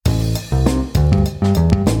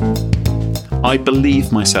I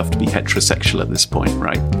believe myself to be heterosexual at this point,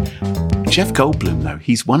 right? Jeff Goldblum, though,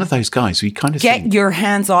 he's one of those guys who you kind of Get your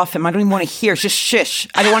hands off him. I don't even want to hear. Just shush.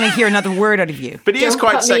 I don't want to hear another word out of you. But he is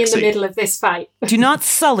quite Don't put sexy. me in the middle of this fight. Do not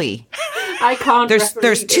sully. I can't.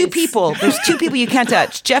 There's two people. There's two people you can't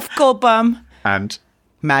touch. Jeff Goldblum. And?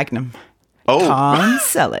 Magnum. Oh. Con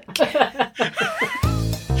Selleck.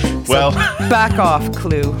 Well. Back off,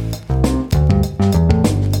 Clue.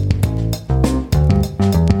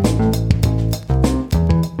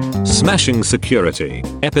 Smashing Security,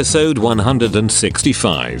 episode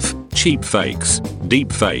 165, Cheap Fakes,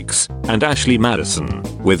 Deep Fakes, and Ashley Madison,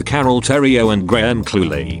 with Carol Theriault and Graham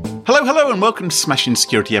Cluley. Hello, and welcome to Smashing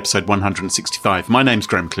Security, episode 165. My name's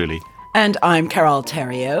Graham Cluley. And I'm Carol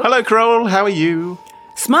Theriault. Hello, Carol. How are you?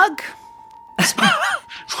 Smug?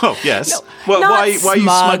 Well, yes. No, well, why are you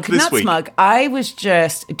smug this not week? Smug. I was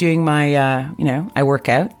just doing my, I work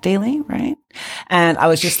out daily, right? And I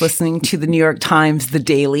was just listening to the New York Times, The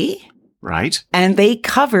Daily. Right. And they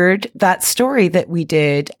covered that story that we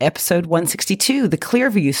did, episode 162, the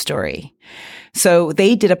Clearview story. So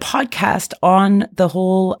they did a podcast on the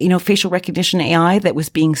whole, facial recognition AI that was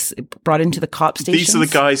being brought into the cop stations. These are the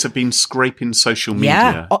guys who've been scraping social media.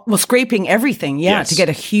 Yeah. Well, scraping everything. Yeah. Yes. To get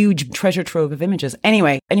a huge treasure trove of images.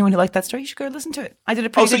 Anyway, anyone who liked that story, you should go listen to it. I did a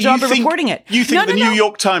pretty good job of reporting it. You think the New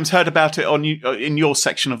York Times heard about it on in your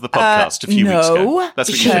section of the podcast a few weeks ago? That's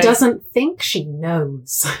what she you said. doesn't think she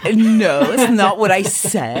knows. No, it's not what I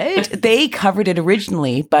said. They covered it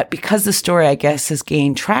originally, but because the story, I guess, has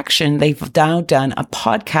gained traction, they've now done a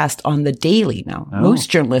podcast on The Daily now. Oh.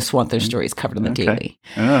 Most journalists want their stories covered on The Daily.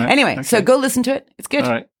 All right. Anyway, so go listen to it. It's good.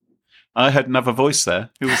 All right. I heard another voice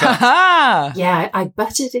there. Who was that? Ha Yeah, I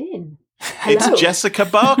butted in. Hello. It's Jessica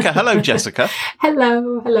Barker. Hello, Jessica.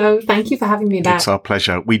 Hello. Thank you for having me back. It's our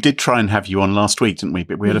pleasure. We did try and have you on last week, didn't we?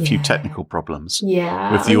 But we had a few technical problems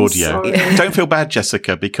with the audio. Sorry. Don't feel bad,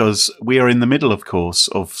 Jessica, because we are in the middle, of course,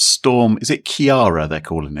 of Storm. Is it Kiara, they're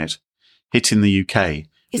calling it? Hitting the UK.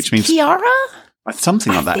 Is it Kiara?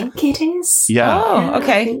 Something like that. I think it is. Yeah. Oh,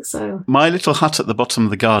 okay. I think so. My little hut at the bottom of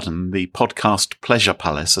the garden, the podcast pleasure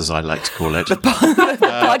palace, as I like to call it,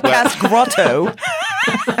 Podcast grotto.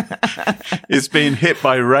 is being hit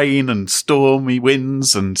by rain and stormy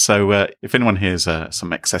winds. And so if anyone hears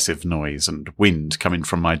some excessive noise and wind coming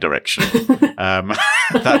from my direction,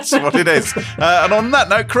 that's what it is. And on that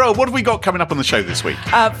note, Carol, what have we got coming up on the show this week?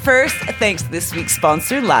 First, thanks to this week's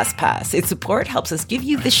sponsor, LastPass. Its support helps us give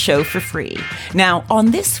you this show for free. Now,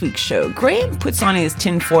 on this week's show, Graham puts on his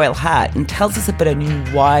tinfoil hat and tells us about a new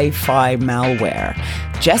Wi-Fi malware.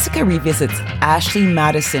 Jessica revisits Ashley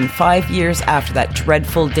Madison 5 years after that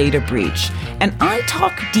dreadful data breach. And I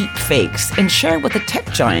talk deep fakes and share what the tech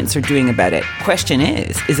giants are doing about it. Question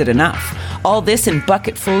is it enough? All this and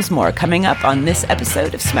bucketfuls more coming up on this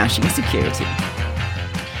episode of Smashing Security.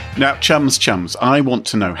 Now, chums, I want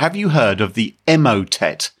to know, have you heard of the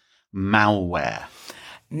Emotet malware?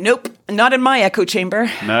 Nope, not in my echo chamber.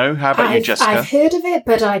 No? How about you, Jessica? I've heard of it,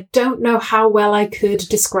 but I don't know how well I could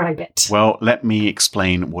describe it. Well, let me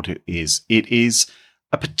explain what it is. It is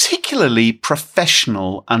a particularly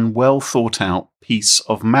professional and well thought out piece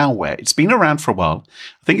of malware. It's been around for a while.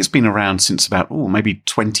 I think it's been around since about, maybe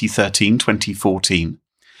 2013, 2014.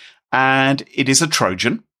 And it is a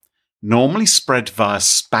Trojan, normally spread via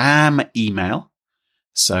spam email.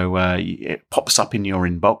 So it pops up in your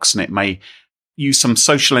inbox and it may use some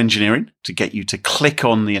social engineering to get you to click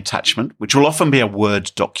on the attachment, which will often be a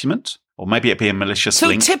Word document, or maybe it be a malicious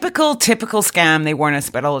link. So typical scam they warn us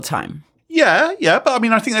about all the time. Yeah, but I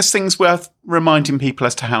mean, I think there's things worth reminding people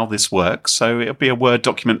as to how this works. So it'll be a Word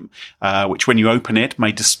document, which when you open it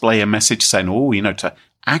may display a message saying, to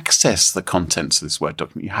access the contents of this Word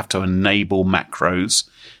document, you have to enable macros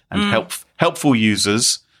and helpful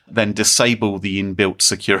users then disable the inbuilt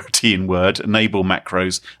security in Word, enable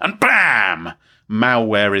macros, and bam!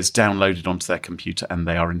 Malware is downloaded onto their computer and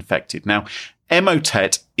they are infected. Now,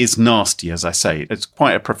 Emotet is nasty, as I say. It's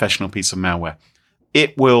quite a professional piece of malware.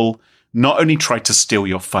 It will not only try to steal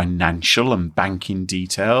your financial and banking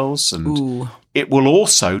details, and it will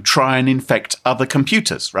also try and infect other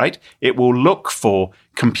computers, right? It will look for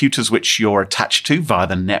computers which you're attached to via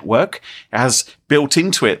the network. It has built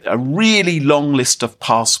into it a really long list of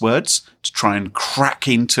passwords to try and crack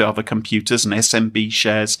into other computers and SMB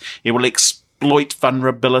shares. It will exploit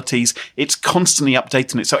vulnerabilities. It's constantly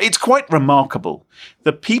updating it. So it's quite remarkable.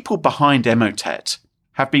 The people behind Emotet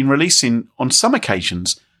have been releasing, on some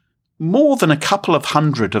occasions, more than a couple of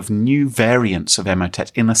hundred of new variants of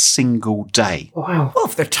Emotet in a single day. Wow. Well,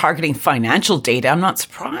 if they're targeting financial data, I'm not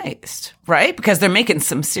surprised, right? Because they're making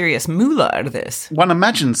some serious moolah out of this. One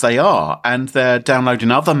imagines they are, and they're downloading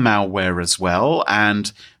other malware as well,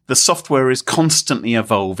 and the software is constantly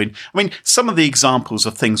evolving. I mean, some of the examples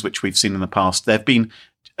of things which we've seen in the past, there have been,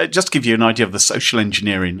 just to give you an idea of the social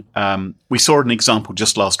engineering, we saw an example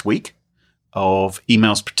just last week of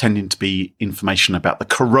emails pretending to be information about the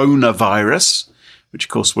coronavirus, which, of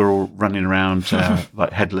course, we're all running around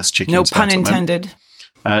like headless chickens. No pun intended.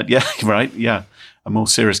 Yeah, right. Yeah. A more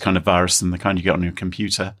serious kind of virus than the kind you get on your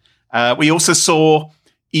computer. We also saw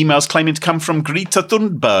emails claiming to come from Greta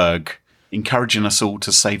Thunberg, encouraging us all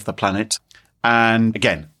to save the planet. And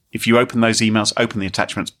again, if you open those emails, open the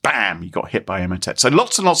attachments, bam, you got hit by Emotet. So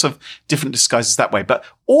lots and lots of different disguises that way. But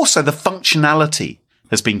also the functionality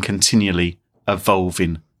has been continually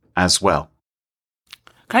evolving as well.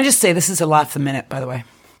 Can I just say this is a laugh a minute, by the way?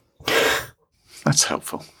 That's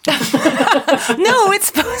helpful. No, it's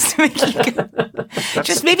supposed to make you go.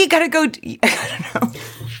 Just maybe you got to go. I don't know.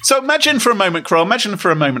 So imagine for a moment, Carol,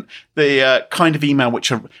 the kind of email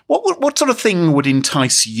which what sort of thing would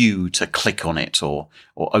entice you to click on it or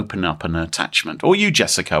open up an attachment? Or you,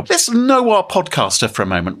 Jessica, let's know our podcaster for a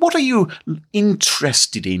moment. What are you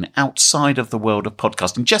interested in outside of the world of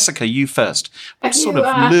podcasting? Jessica, you first. What sort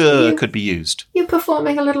of lure could be used? You're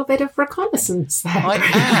performing a little bit of reconnaissance there. I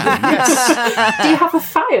am, yes. Do you have a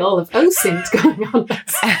file of OSINT going on?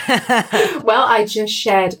 Well, I just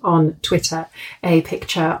shared on Twitter a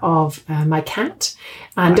picture of my cat.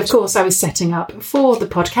 And of course, I was setting up for the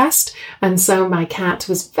podcast. And so my cat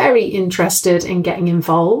was very interested in getting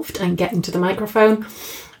involved and getting to the microphone.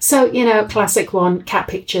 So, classic one, cat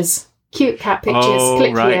pictures, cute cat pictures,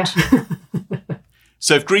 click right. here.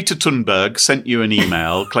 So if Greta Thunberg sent you an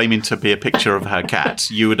email claiming to be a picture of her cat,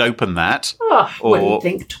 you would open that. Oh, wouldn't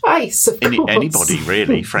think twice, of course. Anybody,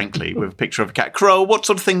 really, frankly, with a picture of a cat. Crow, what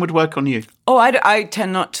sort of thing would work on you? Oh, I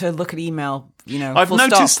tend not to look at email, I've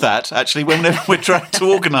noticed that, actually, whenever we're trying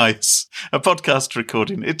to organise a podcast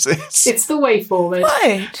recording. It's the way forward.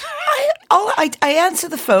 Right. I answer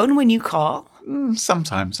the phone when you call.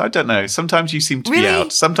 Sometimes. I don't know. Sometimes you seem to Really? be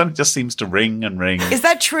out. Sometimes it just seems to ring and ring. Is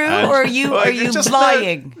that true, or are you just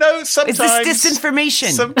lying? No, sometimes. Is this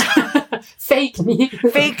disinformation? Fake news.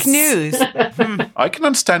 Fake news. I can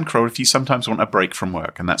understand, Crow, if you sometimes want a break from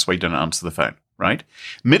work, and that's why you don't answer the phone, right?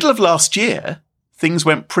 Middle of last year, things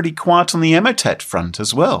went pretty quiet on the Emotet front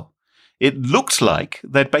as well. It looked like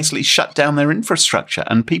they'd basically shut down their infrastructure,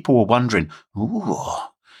 and people were wondering,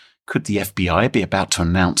 could the FBI be about to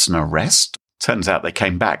announce an arrest? Turns out they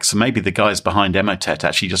came back. So maybe the guys behind Emotet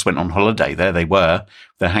actually just went on holiday. There they were,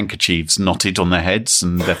 their handkerchiefs knotted on their heads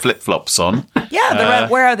and their flip-flops on. Yeah, they're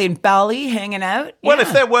where are they? In Bali, hanging out? Well, Yeah.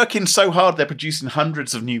 if they're working so hard, they're producing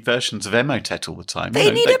hundreds of new versions of Emotet all the time.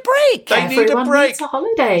 They need a break. They need a Everyone break. needs a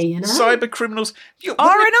holiday, Cyber criminals.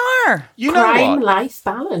 R&R. You know Crime what? life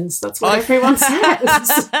balance. That's what everyone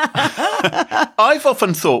says. I've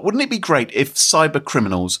often thought, wouldn't it be great if cyber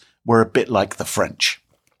criminals were a bit like the French?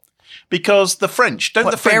 Because the French, the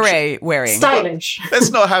French... Beret wearing. Stylish. Let's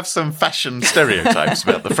not have some fashion stereotypes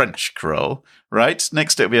about the French, Carol, right?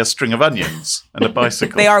 Next it'll be a string of onions and a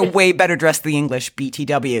bicycle. They are way better dressed than the English,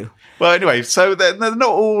 BTW. Well, anyway, so they're not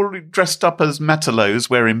all dressed up as matelots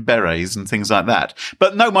wearing berets and things like that.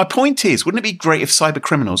 But no, my point is, wouldn't it be great if cyber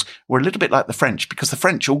criminals were a little bit like the French? Because the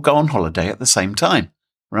French all go on holiday at the same time,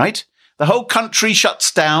 right? The whole country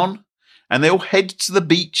shuts down and they all head to the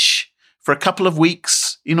beach for a couple of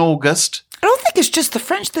weeks in August. I don't think it's just the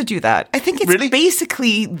French that do that. I think it's Really?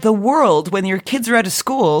 basically the world. When your kids are out of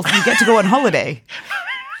school, you get to go on holiday.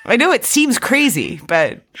 I know it seems crazy,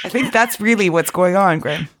 but I think that's really what's going on,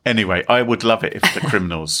 Graham. Anyway, I would love it if the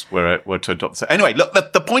criminals were to adopt that. Anyway, look,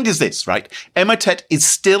 the point is this, right? Emotet is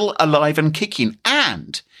still alive and kicking,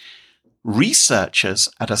 and researchers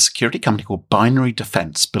at a security company called Binary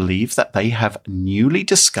Defense believe that they have newly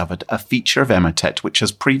discovered a feature of Emotet which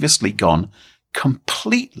has previously gone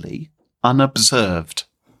completely unobserved.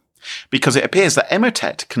 Because it appears that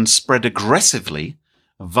Emotet can spread aggressively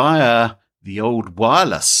via the old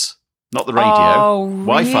wireless, not the radio,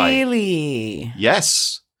 Wi-Fi. Really?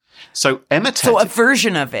 Yes. So Emotet... So a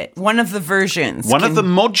version of it, one of the versions. One of the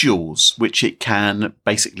modules which it can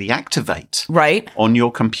basically activate Right. on your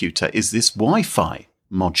computer is this Wi-Fi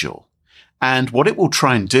module. And what it will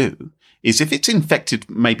try and do is if it's infected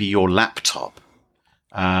maybe your laptop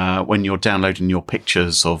when you're downloading your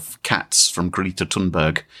pictures of cats from Greta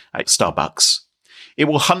Thunberg at Starbucks, it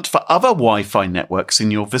will hunt for other Wi-Fi networks in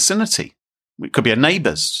your vicinity. It could be a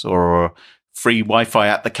neighbour's or free Wi-Fi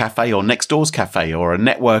at the cafe or next door's cafe or a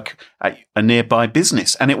network at a nearby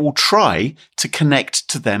business, and it will try to connect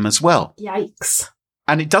to them as well. Yikes.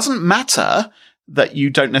 And it doesn't matter that you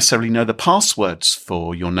don't necessarily know the passwords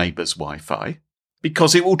for your neighbor's Wi-Fi,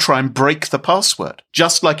 because it will try and break the password,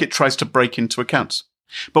 just like it tries to break into accounts.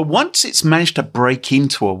 But once it's managed to break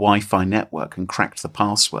into a Wi-Fi network and cracked the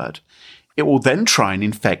password, it will then try and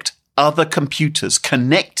infect other computers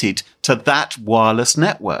connected to that wireless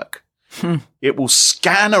network. It will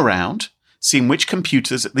scan around, seeing which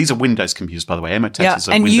computers, these are Windows computers, by the way, Emotet is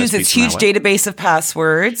a and Windows use its piece of huge malware. database of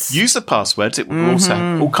passwords. Use the passwords. It will also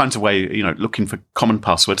have all kinds of ways, looking for common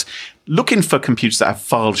passwords, looking for computers that have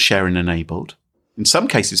file sharing enabled. In some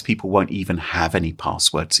cases, people won't even have any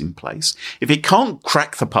passwords in place. If it can't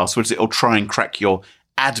crack the passwords, it'll try and crack your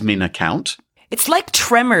admin account. It's like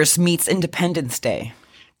Tremors meets Independence Day.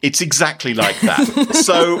 It's exactly like that.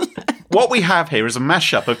 So what we have here is a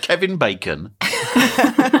mashup of Kevin Bacon,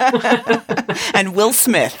 And Will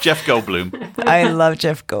Smith. Jeff Goldblum. I love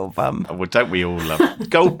Jeff Goldblum. Oh, well, don't we all love it?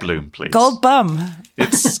 Goldblum, please. Goldbum.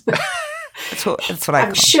 It's That's what I I'm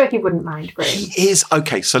call sure he wouldn't mind, Graham. He is.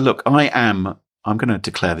 Okay, so look, I'm going to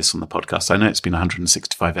declare this on the podcast. I know it's been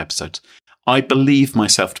 165 episodes. I believe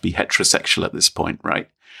myself to be heterosexual at this point, right?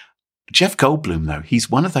 Jeff Goldblum, though, he's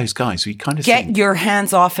one of those guys who you kind of Get think, your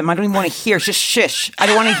hands off him. I don't even want to hear. Just shush. I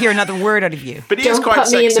don't want to hear another word out of you. but he is Don't quite put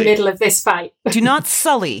sexy. me in the middle of this fight. Do not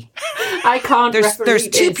sully. I can't There's referee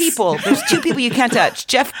two this. people. There's two people you can't touch.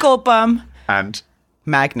 Jeff Goldblum, And,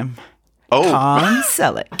 Magnum. oh, Tom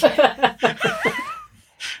Selleck.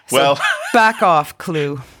 well, Back off,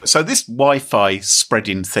 Clue. so this Wi-Fi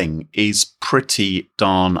spreading thing is pretty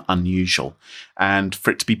darn unusual. And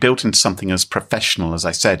for it to be built into something as professional, as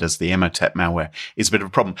I said, as the Emotet malware is a bit of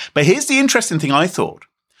a problem. But here's the interesting thing I thought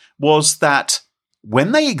was that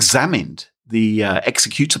when they examined the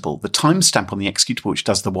executable, the timestamp on the executable, which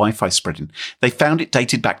does the Wi-Fi spreading, they found it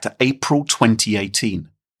dated back to April 2018,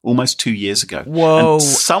 almost 2 years ago. Whoa. And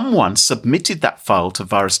someone submitted that file to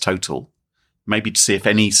VirusTotal, maybe to see if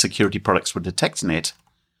any security products were detecting it,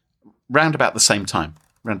 round about the same time,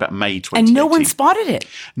 around about May 2018. And no one spotted it.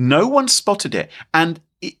 No one spotted it. And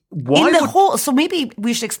why would... So maybe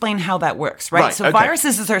we should explain how that works, right? Right, So okay.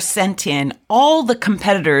 viruses are sent in. All the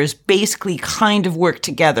competitors basically kind of work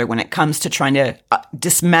together when it comes to trying to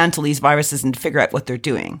dismantle these viruses and figure out what they're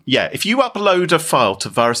doing. Yeah, if you upload a file to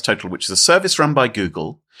VirusTotal, which is a service run by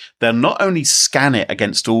Google, they'll not only scan it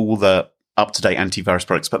against all the up-to-date antivirus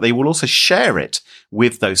products, but they will also share it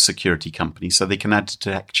with those security companies so they can add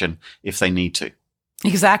detection if they need to.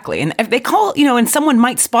 Exactly. And if they call, and someone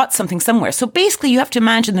might spot something somewhere. So basically you have to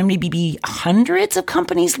imagine there maybe be hundreds of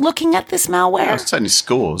companies looking at this malware. Yeah, certainly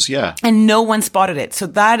scores, yeah. And no one spotted it. So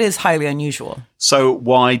that is highly unusual. So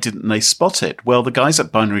why didn't they spot it? Well, the guys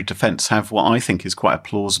at Binary Defense have what I think is quite a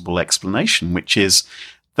plausible explanation, which is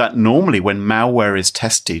that normally when malware is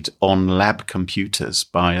tested on lab computers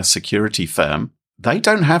by a security firm, they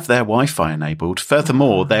don't have their Wi-Fi enabled.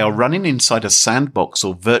 Furthermore, they are running inside a sandbox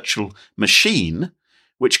or virtual machine,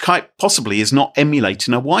 which quite possibly is not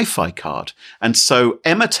emulating a Wi-Fi card. And so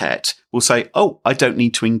Emotet will say, oh, I don't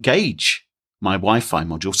need to engage my Wi-Fi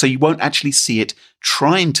module. So you won't actually see it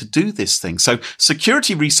trying to do this thing. So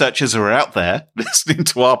security researchers who are out there listening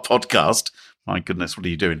to our podcast, my goodness, what are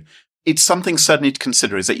you doing? It's something certainly to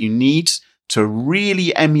consider is that you need to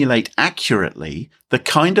really emulate accurately the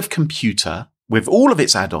kind of computer with all of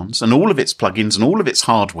its add-ons and all of its plugins and all of its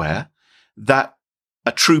hardware that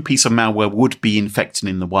a true piece of malware would be infecting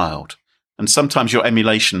in the wild. And sometimes your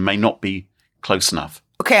emulation may not be close enough.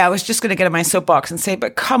 Okay, I was just going to get on my soapbox and say,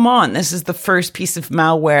 but come on, this is the first piece of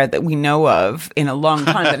malware that we know of in a long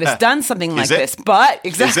time that has done something like it? this. But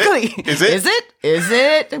exactly. Is it? Is it? Is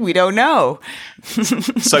it? We don't know.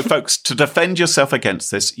 So folks, to defend yourself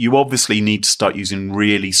against this, you obviously need to start using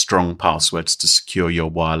really strong passwords to secure your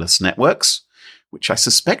wireless networks, which I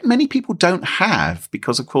suspect many people don't have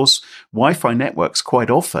because, of course, Wi-Fi networks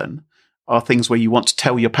quite often are things where you want to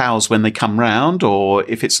tell your pals when they come round, or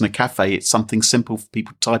if it's in a cafe, it's something simple for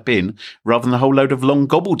people to type in rather than a whole load of long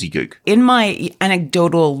gobbledygook. In my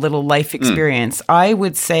anecdotal little life experience, I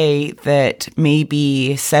would say that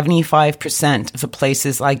maybe 75% of the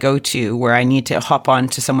places I go to where I need to hop on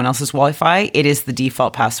to someone else's Wi-Fi, it is the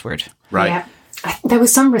default password. Right. Yeah. There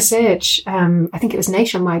was some research, I think it was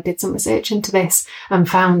Nationwide did some research into this and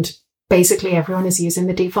found basically everyone is using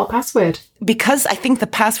the default password. Because I think the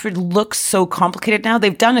password looks so complicated now,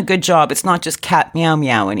 they've done a good job. It's not just cat meow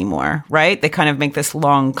meow anymore, right? They kind of make this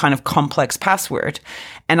long, kind of complex password.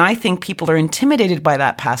 And I think people are intimidated by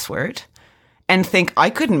that password. and think, I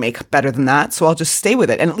couldn't make better than that, so I'll just stay with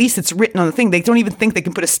it. And at least it's written on the thing. They don't even think they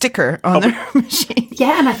can put a sticker on their machine.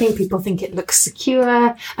 Yeah, and I think people think it looks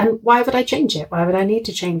secure. And why would I change it? Why would I need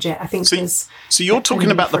to change it? I think So you're talking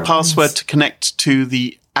about the password to connect to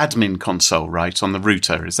the admin console, right, on the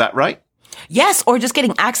router. Is that right? Yes, or just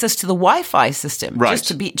getting access to the Wi-Fi system, right?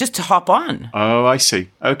 Just to hop on. Oh, I see.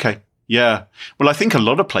 Okay, yeah. Well, I think a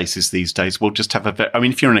lot of places these days will just have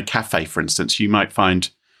if you're in a cafe, for instance, you might find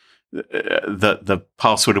the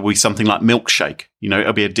password will be something like milkshake.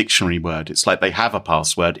 It'll be a dictionary word. It's like they have a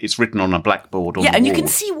password. It's written on a blackboard. On the and wall. you can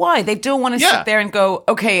see why they don't want to sit there and go,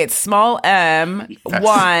 okay, it's small M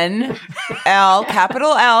 1 L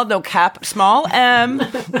capital L small M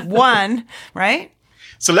 1, right?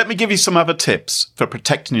 So let me give you some other tips for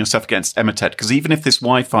protecting yourself against Emotet, because even if this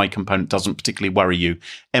Wi-Fi component doesn't particularly worry you,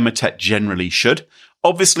 Emotet generally should.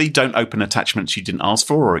 Obviously, don't open attachments you didn't ask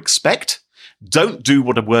for or expect. Don't do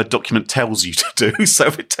what a Word document tells you to do. So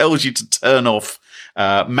if it tells you to turn off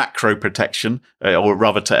macro protection, or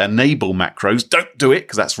rather to enable macros, don't do it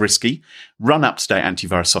because that's risky. Run up-to-date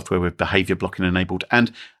antivirus software with behavior blocking enabled.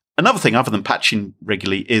 And another thing, other than patching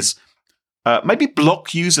regularly, is maybe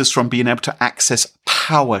block users from being able to access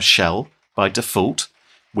PowerShell by default,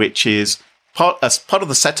 which is part of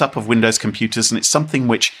the setup of Windows computers, and it's something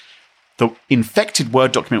which the infected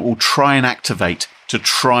Word document will try and activate to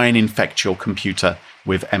try and infect your computer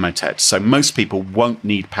with Emotet. So most people won't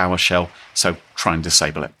need PowerShell, so try and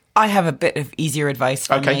disable it. I have a bit of easier advice.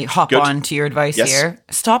 Okay, hop on to your advice here.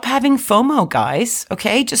 Stop having FOMO, guys.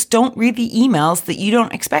 Okay, just don't read the emails that you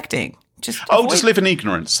don't expecting. Just live in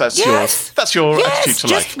ignorance. That's your attitude to life.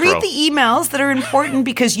 Just read the emails that are important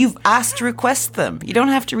because you've asked to request them. You don't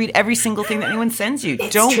have to read every single thing that anyone sends you.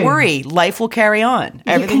 Don't worry. Life will carry on.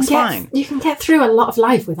 Everything's fine. You can get through a lot of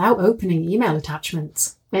life without opening email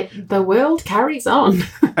attachments. The world carries on.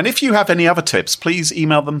 And if you have any other tips, please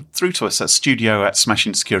email them through to us at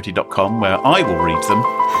studio@smashingsecurity.com, where I will read them,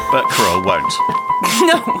 but Carol won't.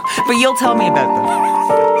 No, but you'll tell me about them.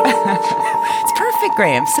 It's perfect,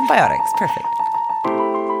 Graham. Symbiotics. Perfect.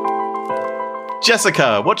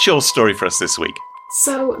 Jessica, what's your story for us this week?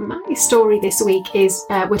 So my story this week is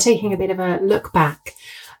we're taking a bit of a look back,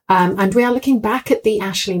 and we are looking back at the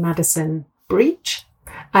Ashley Madison breach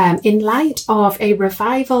in light of a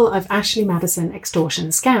revival of Ashley Madison extortion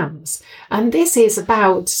scams. And this is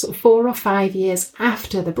about 4 or 5 years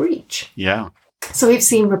after the breach. Yeah. So we've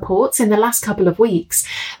seen reports in the last couple of weeks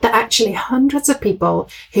that actually hundreds of people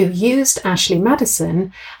who used Ashley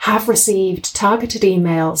Madison have received targeted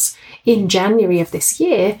emails in January of this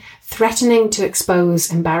year threatening to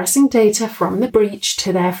expose embarrassing data from the breach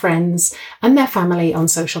to their friends and their family on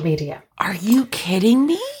social media. Are you kidding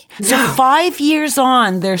me? No. So 5 years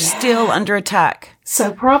on, they're still under attack.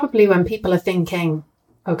 So probably when people are thinking,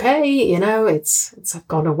 okay, it's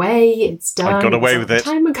gone away, it's done. I got away with it.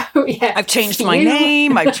 Time ago, yeah. I've changed my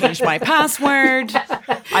name, I've changed my password,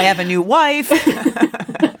 I have a new wife.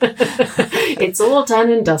 It's all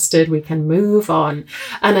done and dusted, we can move on.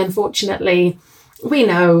 And unfortunately, we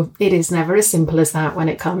know it is never as simple as that when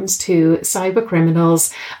it comes to cyber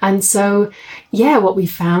criminals. And so, what we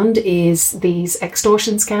found is these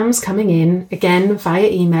extortion scams coming in, again, via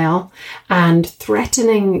email and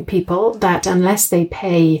threatening people that unless they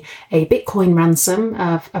pay a Bitcoin ransom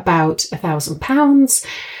of about £1,000,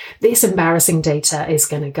 this embarrassing data is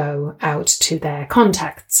going to go out to their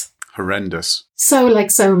contacts. Horrendous. So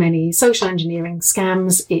like so many social engineering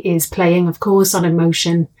scams, it is playing, of course, on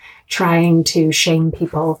emotion, trying to shame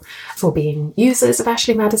people for being users of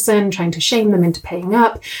Ashley Madison, trying to shame them into paying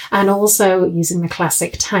up, and also using the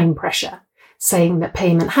classic time pressure, saying that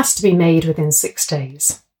payment has to be made within 6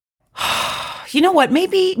 days. You know what?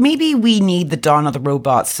 Maybe we need the dawn of the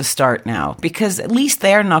robots to start now, because at least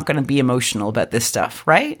they're not going to be emotional about this stuff,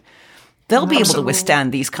 right? They'll be able to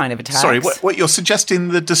withstand these kind of attacks. Sorry, what you're suggesting,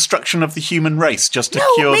 the destruction of the human race just to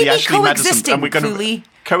cure the Ashley Madison, and we're going to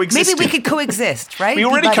coexist. Maybe we could coexist, right? We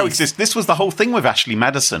already coexist. This was the whole thing with Ashley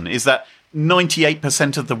Madison, is that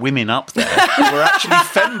 98% of the women up there were actually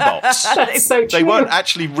fembots. That's so true. They weren't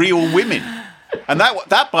actually real women. And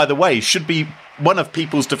that, by the way, should be one of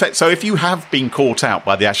people's defense. So if you have been caught out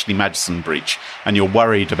by the Ashley Madison breach and you're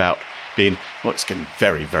worried about being, it's getting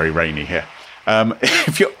very, very rainy here.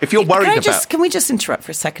 If you're worried can we just interrupt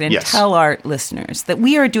for a second and yes. tell our listeners that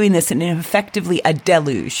we are doing this in effectively a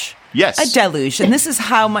deluge. Yes. A deluge. And this is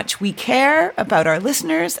how much we care about our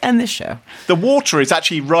listeners and the show. The water is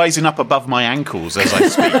actually rising up above my ankles as I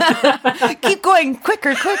speak. Keep going.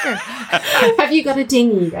 Quicker. Have you got a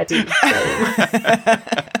dinghy ready?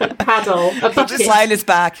 Paddle. A He'll just lie on his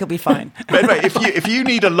back. He'll be fine. But anyway, if you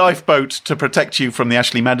need a lifeboat to protect you from the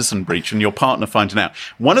Ashley Madison breach and your partner finding out,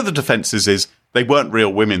 one of the defences is they weren't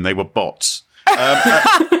real women, they were bots.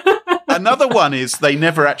 Another one is they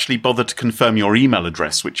never actually bothered to confirm your email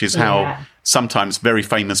address, which is how sometimes very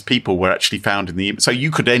famous people were actually found in the email. So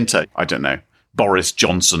you could enter, I don't know, Boris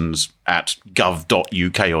Johnson's at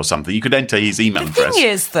gov.uk or something. You could enter his email address. The thing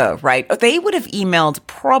is, though, right, they would have emailed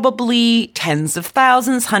probably tens of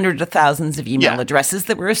thousands, hundreds of thousands of email addresses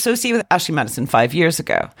that were associated with Ashley Madison 5 years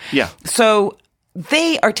ago. Yeah. So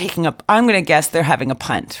they are taking up, I'm going to guess they're having a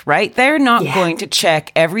punt, right? They're not going to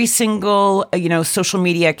check every single, social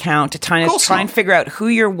media account to try and figure out who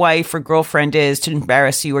your wife or girlfriend is to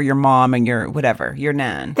embarrass you or your mom and your whatever, your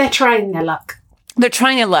nan. They're trying their luck. They're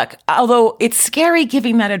trying their luck. Although it's scary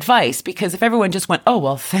giving that advice because if everyone just went, oh,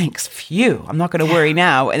 well, thanks, phew, I'm not going to worry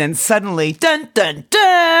now. And then suddenly, dun, dun,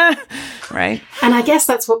 dun, right? And I guess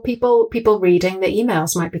that's what people reading the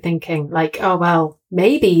emails might be thinking. Like, oh, well,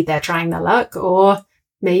 maybe they're trying their luck or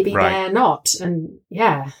maybe they're not. And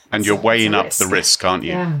And you're weighing up the risk, aren't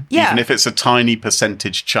you? Yeah. Even if it's a tiny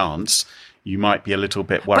percentage chance, you might be a little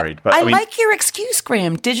bit worried. But I mean, like your excuse,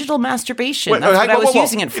 Graham. Digital masturbation. That's what I was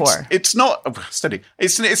using it for. It's not steady.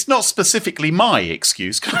 It's not specifically my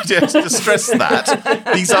excuse. Can I just stress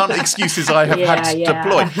that these aren't excuses I have had to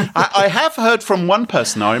deploy. I have heard from one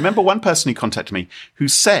person. I remember one person who contacted me who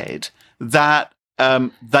said that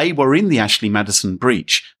they were in the Ashley Madison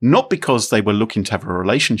breach not because they were looking to have a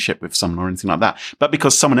relationship with someone or anything like that, but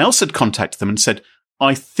because someone else had contacted them and said,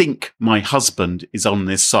 I think my husband is on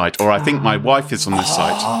this site, or I think my wife is on this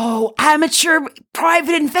site. Oh, amateur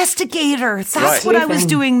private investigator. That's what I was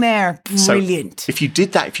doing there. Brilliant. So if you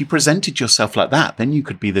did that, if you presented yourself like that, then you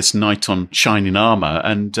could be this knight on shining armor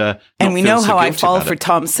and we know how I fall for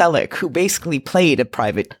Tom Selleck, who basically played a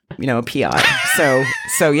private, PI.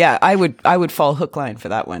 So yeah, I would fall hook line for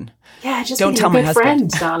that one. Yeah, just don't being tell a my good husband. friend,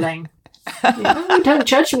 darling. Don't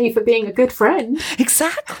judge me for being a good friend.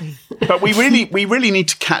 Exactly. But we really need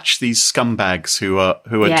to catch these scumbags who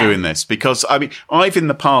are doing this, because I mean, I've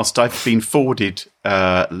been forwarded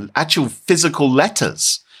actual physical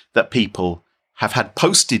letters that people have had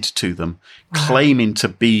posted to them claiming to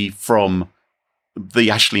be from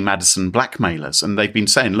the Ashley Madison blackmailers, and they've been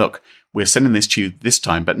saying, look, we're sending this to you this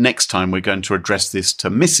time, but next time we're going to address this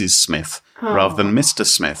to Mrs. Smith rather than Mr.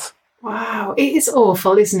 Smith. Wow, it is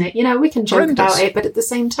awful, isn't it? We can joke about it, but at the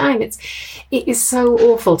same time, it is so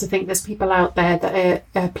awful to think there's people out there that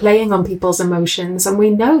are playing on people's emotions. And we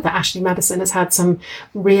know that Ashley Madison has had some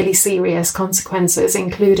really serious consequences,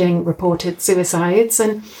 including reported suicides.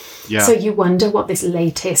 And so you wonder what this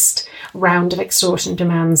latest round of extortion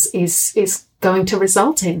demands is going to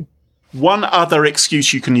result in. One other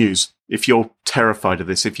excuse you can use if you're terrified of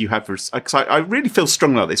this, if you have, I really feel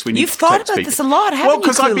strongly about this. You've thought about this a lot, haven't you? Well,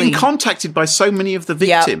 because I've been contacted by so many of the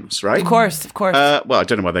victims, right? Of course. Well, I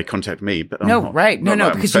don't know why they contact me, but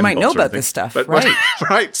because you might know about this stuff, but, right?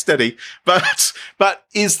 Right, steady. But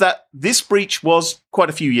is that this breach was quite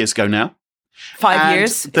a few years ago now? 5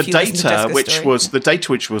 years. The data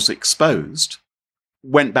which was exposed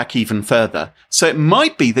went back even further. So it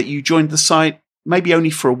might be that you joined the site maybe only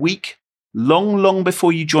for a week. Long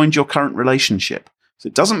before you joined your current relationship. So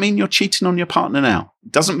it doesn't mean you're cheating on your partner now.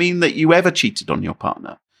 It doesn't mean that you ever cheated on your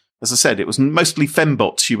partner. As I said, it was mostly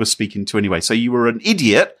fembots you were speaking to anyway. So you were an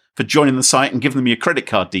idiot for joining the site and giving them your credit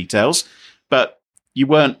card details, but you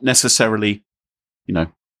weren't necessarily,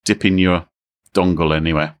 dipping your dongle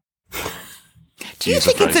anywhere. Do you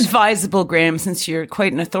think it's advisable, Graham, since you're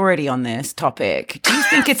quite an authority on this topic, do you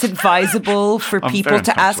think it's advisable for people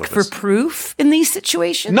to ask for proof in these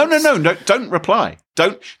situations? No, don't reply.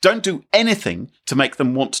 Don't do anything to make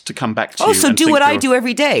them want to come back to you. So do what I do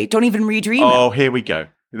every day. Don't even read your email. Oh, here we go.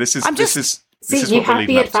 This is you have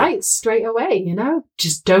the advice straight away,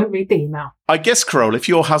 Just don't read the email. I guess, Carole, if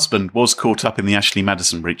your husband was caught up in the Ashley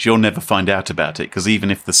Madison breach, you'll never find out about it, because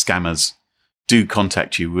even if the scammers do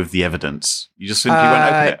contact you with the evidence, you just simply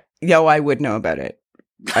won't open it. No, I would know about it.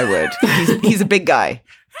 I would. He's a big guy.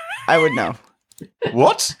 I would know.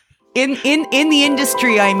 What? In the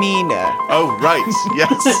industry, I mean. Oh, right. Yes.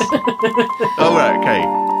 Oh, right. Okay.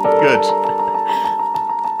 Good.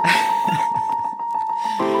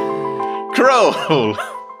 Carole,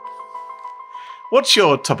 what's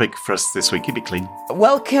your topic for us this week? Keep it clean.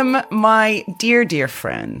 Welcome, my dear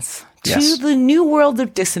friends, Yes. to the new world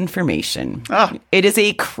of disinformation. It is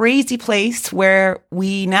a crazy place where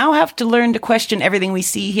we now have to learn to question everything we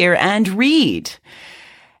see, hear, and read.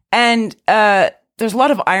 And there's a lot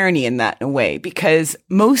of irony in that in a way, because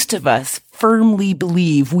most of us firmly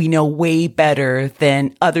believe we know way better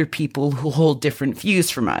than other people who hold different views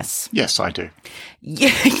from us. Yes, I do.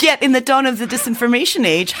 Yet in the dawn of the disinformation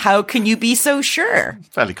age, how can you be so sure?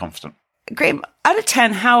 Fairly confident. Graham, out of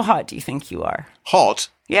 10, how hot do you think you are? Hot?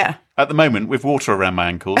 Yeah. At the moment, with water around my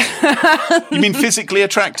ankles. You mean physically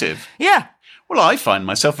attractive? Yeah. Well, I find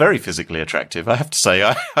myself very physically attractive. I have to say,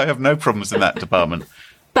 I have no problems in that department.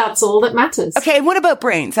 That's all that matters. Okay, and what about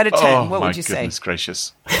brains? Out of 10, what would you say? Oh, my goodness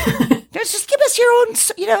gracious. Just give us your own,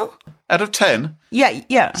 Out of 10?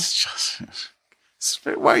 Yeah. It's just,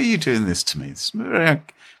 why are you doing this to me? It's very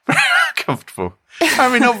uncomfortable. I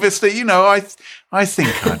mean, obviously, I think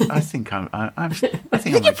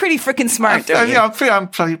you're pretty freaking smart, don't you? I'm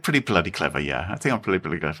pretty bloody clever, yeah. I think I'm pretty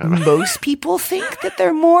bloody clever. Most people think that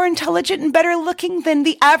they're more intelligent and better looking than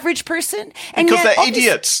the average person. And because yet, they're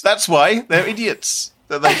idiots. That's why. They're idiots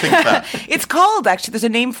that they think that. It's called, actually, there's a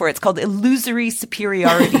name for it. It's called illusory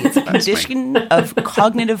superiority. It's a condition of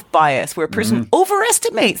cognitive bias where a person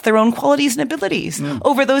overestimates their own qualities and abilities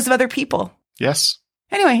over those of other people. Yes.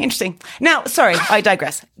 Anyway, interesting. Now, sorry, I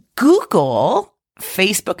digress. Google,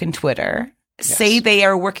 Facebook, and Twitter say they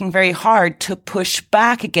are working very hard to push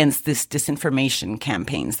back against this disinformation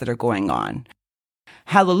campaigns that are going on.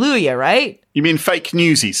 Hallelujah, right? You mean fake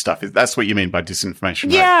newsy stuff? That's what you mean by disinformation,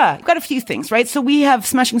 right? Yeah, we've got a few things, right? So we have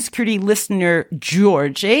Smashing Security listener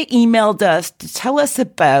George emailed us to tell us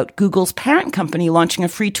about Google's parent company launching a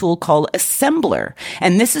free tool called Assembler.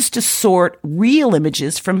 And this is to sort real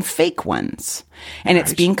images from fake ones. And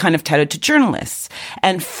it's being kind of touted to journalists.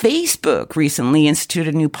 And Facebook recently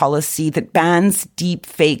instituted a new policy that bans deep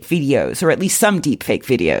fake videos, or at least some deep fake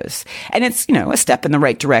videos. And it's, a step in the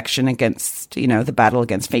right direction against, the battle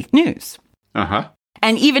against fake news. Uh-huh.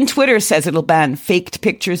 And even Twitter says it'll ban faked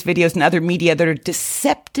pictures, videos, and other media that are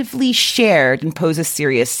deceptively shared and pose a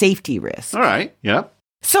serious safety risk. All right. Yeah.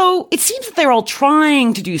 So it seems that they're all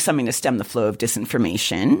trying to do something to stem the flow of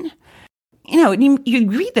disinformation. You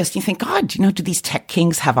read this and you think, God, do these tech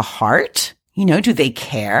kings have a heart? Do they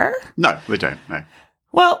care? No, they don't. No.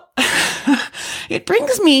 Well, it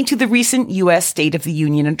brings me to the recent U.S. State of the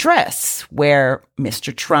Union address, where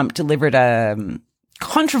Mr. Trump delivered a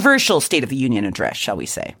controversial State of the Union address, shall we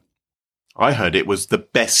say. I heard it was the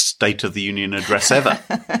best State of the Union address ever.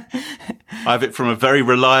 I have it from a very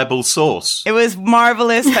reliable source. It was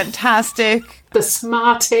marvelous, fantastic. The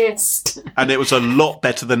smartest. And it was a lot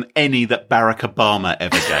better than any that Barack Obama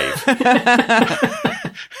ever gave.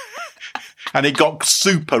 And it got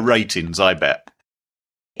super ratings, I bet.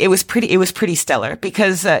 It was pretty stellar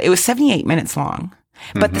because it was 78 minutes long.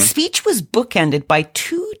 But the speech was bookended by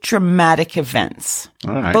two dramatic events.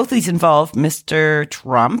 All right. Both of these involve Mr.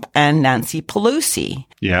 Trump and Nancy Pelosi.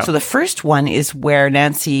 Yeah. So the first one is where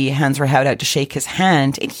Nancy hands her hat out to shake his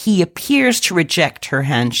hand, and he appears to reject her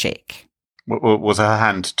handshake. Was her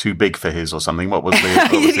hand too big for his or something? What was the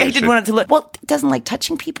He didn't want it to look... Well, he doesn't like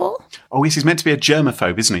touching people. Oh, yes, he's meant to be a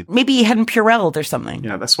germaphobe, isn't he? Maybe he hadn't Purelled or something.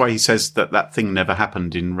 Yeah, that's why he says that thing never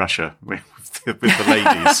happened in Russia with the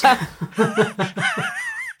ladies.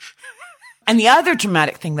 And the other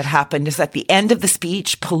dramatic thing that happened is at the end of the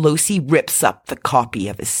speech, Pelosi rips up the copy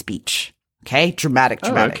of his speech. Okay, dramatic.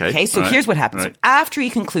 Oh, okay. So Right. here's what happens. Right. After he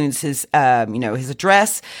concludes his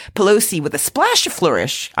address, Pelosi, with a splash of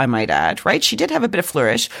flourish, I might add, right? She did have a bit of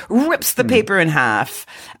flourish, rips the paper in half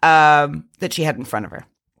that she had in front of her.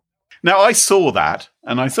 Now, I saw that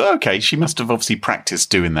and I thought, okay, she must have obviously practiced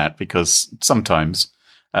doing that because sometimes,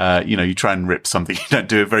 you try and rip something, you don't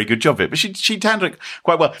do a very good job of it. But she handled it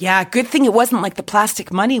quite well. Yeah, good thing it wasn't like the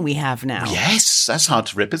plastic money we have now. Yes, that's hard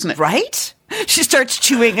to rip, isn't it? Right? She starts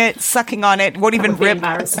chewing it, sucking on it, won't even rip.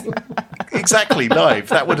 Embarrassing. Exactly, live.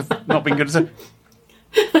 That would have not been good.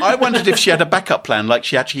 I wondered if she had a backup plan, like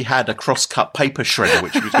she actually had a cross-cut paper shredder,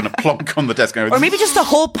 which she was going to plonk on the desk. Or maybe just a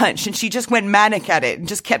hole punch, and she just went manic at it and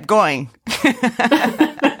just kept going.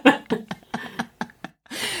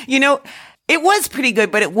 It was pretty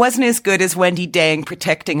good, but it wasn't as good as Wendy Dang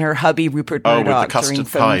protecting her hubby Rupert Murdoch during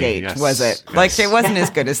Filmgate, yes, was it? yes. Like, it wasn't as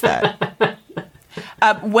good as that.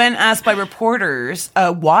 When asked by reporters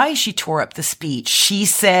why she tore up the speech, she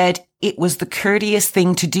said it was the courteous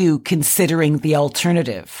thing to do considering the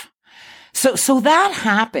alternative. So that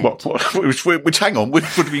happened. Which hang on, would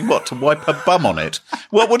be what? To wipe her bum on it?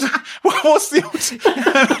 What's the...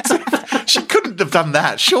 She couldn't have done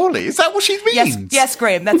that, surely. Is that what she means? Yes,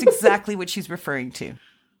 Graham, that's exactly what she's referring to.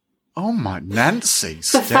 Oh my, Nancy, The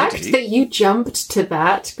steady. fact that you jumped to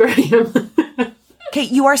that, Graham. Okay,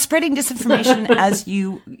 you are spreading disinformation as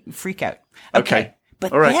you freak out. Okay.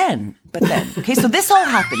 But All right. then, okay, so this all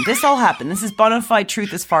happened. This is bona fide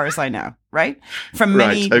truth as far as I know, right? From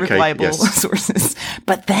many Right, okay, reliable yes. sources.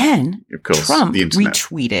 But then Of course, Trump the internet.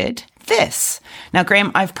 retweeted this. Now,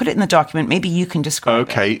 Graham, I've put it in the document. Maybe you can describe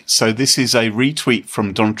it. Okay, so this is a retweet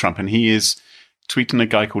from Donald Trump, and he is tweeting a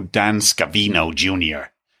guy called Dan Scavino Jr.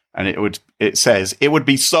 And it says, "It would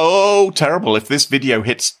be so terrible if this video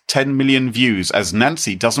hits 10 million views, as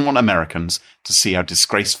Nancy doesn't want Americans to see how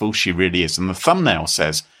disgraceful she really is." And the thumbnail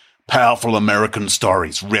says, "Powerful American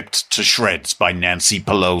stories ripped to shreds by Nancy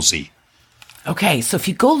Pelosi." Okay, so if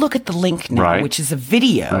you go look at the link now, Right. which is a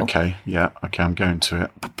video Okay, yeah, okay, I'm going to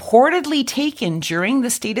it. purportedly taken during the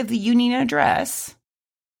State of the Union address.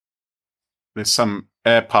 There's some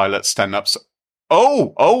air pilot stand ups.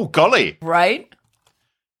 Oh, golly. Right?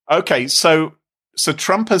 Okay, so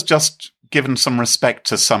Trump has just given some respect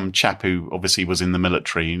to some chap who obviously was in the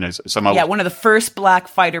military, you know, some old. Yeah, one of the first black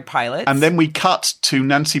fighter pilots. And then we cut to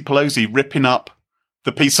Nancy Pelosi ripping up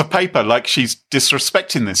the piece of paper like she's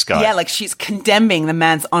disrespecting this guy. yeah, like she's condemning the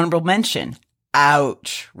man's honorable mention.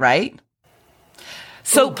 Ouch, right?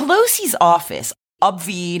 So Pelosi's office,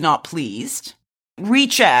 obviously not pleased,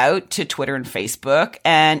 reach out to Twitter and Facebook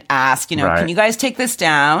and ask, Right. can you guys take this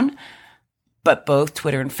down? But both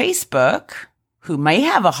Twitter and Facebook, who may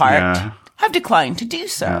have a heart, Yeah. have declined to do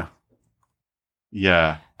so.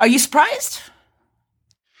 Yeah. Are you surprised?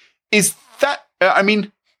 Is that,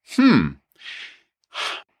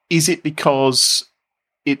 is it because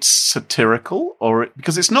it's satirical or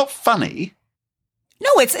because it's not funny? No,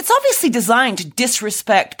 it's obviously designed to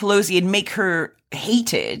disrespect Pelosi and make her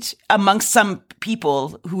hated amongst some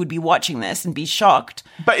people who would be watching this and be shocked.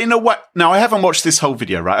 But in a way, now I haven't watched this whole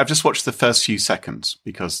video, right? I've just watched the first few seconds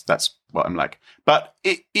because that's what I'm like. But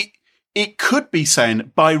it could be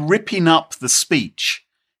saying by ripping up the speech,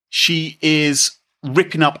 she is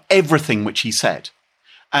ripping up everything which he said.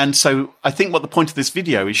 And so I think what the point of this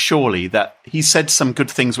video is surely that he said some good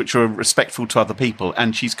things which were respectful to other people,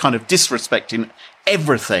 and she's kind of disrespecting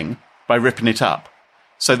everything by ripping it up.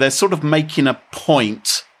 So they're sort of making a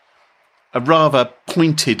point, a rather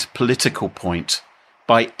pointed political point,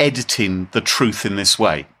 by editing the truth in this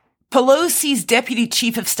way. Pelosi's Deputy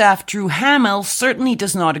Chief of Staff, Drew Hamill, certainly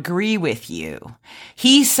does not agree with you.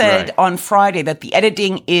 He said Right. on Friday that the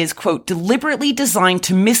editing is, quote, deliberately designed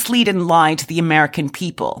to mislead and lie to the American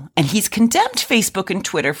people. And he's condemned Facebook and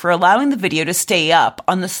Twitter for allowing the video to stay up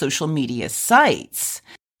on the social media sites.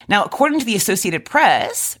 Now, according to the Associated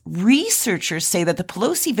Press, researchers say that the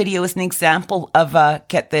Pelosi video is an example of a,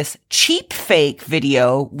 get this, cheap fake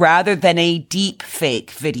video rather than a deep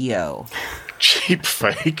fake video. Cheap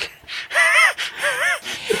fake.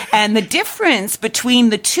 And the difference between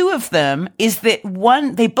the two of them is that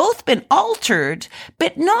they've both been altered,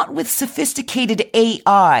 but not with sophisticated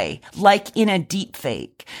AI, like in a deep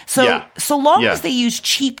fake. So, Yeah. so long Yeah. as they use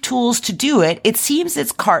cheap tools to do it, it seems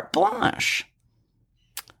it's carte blanche.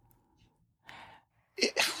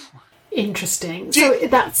 Interesting. So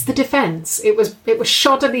that's the defense. It was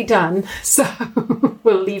shoddily done, so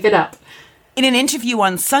we'll leave it up. In an interview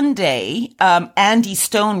on Sunday, Andy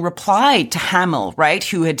Stone replied to Hamill, right,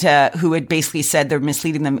 who had basically said they're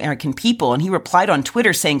misleading the American people, and he replied on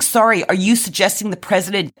Twitter saying, "Sorry, are you suggesting the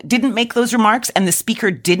president didn't make those remarks and the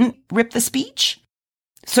speaker didn't rip the speech?"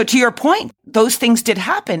 So to your point, those things did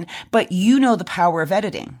happen, but you know the power of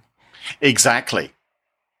editing. Exactly.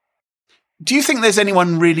 Do you think there's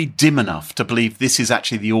anyone really dim enough to believe this is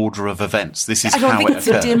actually the order of events? This is I don't how think it it's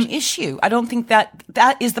occurred? a dim issue. I don't think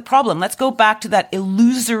that is the problem. Let's go back to that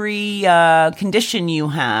illusory condition you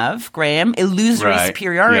have, Graham, illusory Right.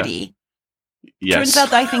 superiority. Yes. Turns out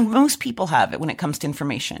that I think most people have it when it comes to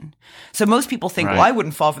information. So most people think, Right. well, I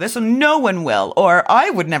wouldn't fall for this, so no one will, or I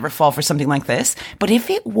would never fall for something like this. But if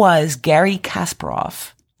it was Garry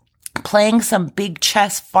Kasparov playing some big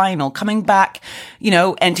chess final, coming back,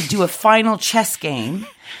 and to do a final chess game,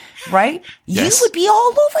 right? Yes. You would be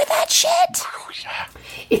all over that shit.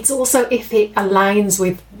 It's also if it aligns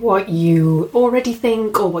with what you already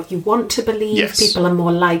think or what you want to believe, Yes. people are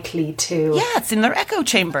more likely to. Yeah, it's in their echo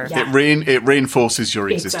chamber. Yeah. It reinforces your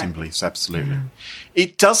existing Exactly. beliefs, absolutely.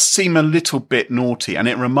 It does seem a little bit naughty, and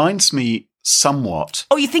it reminds me somewhat.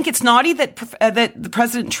 Oh, you think it's naughty that the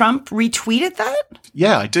President Trump retweeted that?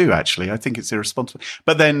 Yeah, I do, actually. I think it's irresponsible.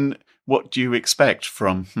 But then what do you expect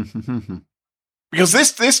from... Because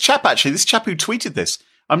this chap who tweeted this,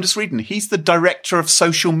 I'm just reading, he's the director of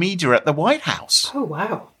social media at the White House. Oh,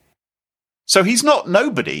 wow. So he's not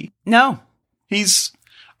nobody. No. He's...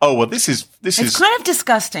 Oh, well, this is It's kind of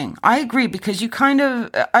disgusting. I agree, because you kind of,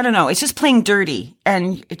 I don't know, it's just plain dirty,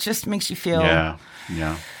 and it just makes you feel... Yeah.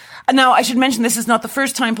 Now, I should mention this is not the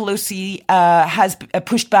first time Pelosi has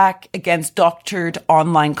pushed back against doctored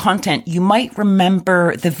online content. You might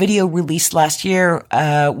remember the video released last year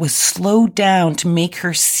was slowed down to make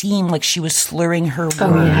her seem like she was slurring her words.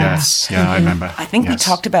 Yes, I remember. I think we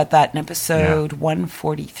talked about that in episode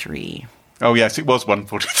 143. Oh, yes, it was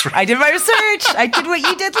 143. I did my research. I did what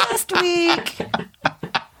you did last week.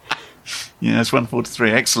 Yes, 143.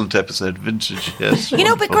 Excellent episode. Vintage, yes. You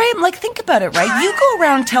know, but Graham, think about it, right? You go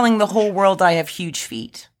around telling the whole world I have huge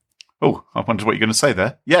feet. Oh, I wondered what you're going to say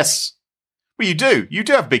there. Yes. Well, you do. You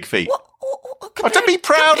do have big feet. Don't be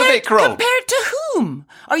proud of it, Carol. Compared to whom?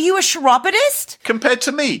 Are you a chiropodist? Compared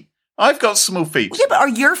to me. I've got small feet. Yeah, but are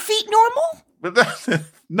your feet normal?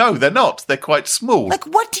 No, they're not. They're quite small.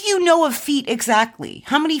 What do you know of feet exactly?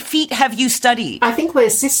 How many feet have you studied? I think we're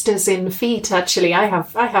sisters in feet, actually. I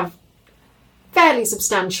have fairly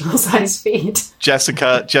substantial size feet.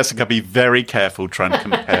 Jessica, be very careful trying to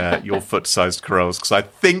compare your foot-sized Carol's, because I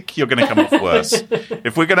think you're going to come off worse.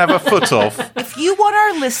 If we're going to have a foot off... If you want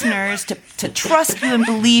our listeners to trust you and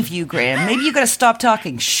believe you, Graham, maybe you got to stop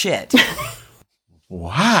talking shit.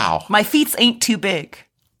 Wow. My feet ain't too big.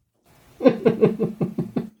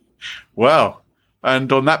 Well,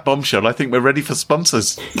 and on that bombshell, I think we're ready for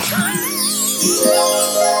sponsors.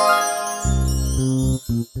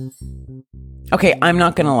 Okay, I'm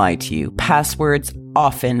not going to lie to you. Passwords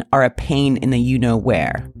often are a pain in the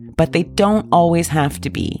you-know-where, but they don't always have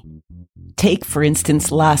to be. Take, for instance,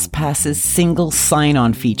 LastPass's single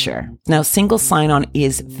sign-on feature. Now, single sign-on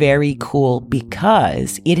is very cool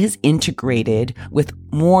because it is integrated with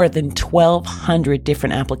more than 1,200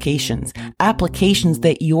 different applications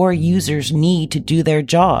that your users need to do their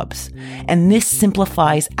jobs. And this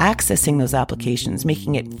simplifies accessing those applications,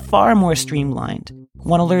 making it far more streamlined.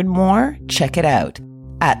 Want to learn more? Check it out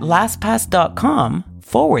at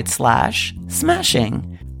lastpass.com/smashing.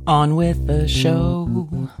 On with the show.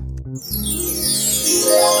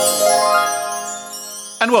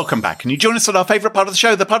 And welcome back. And you join us at our favourite part of the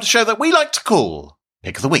show, the part of the show that we like to call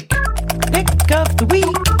Pick of the Week. Pick of the week.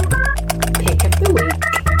 Pick of the week.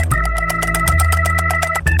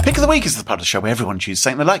 Pick of the Week is the part of the show where everyone chooses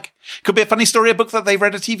something they like. Could be a funny story, a book that they've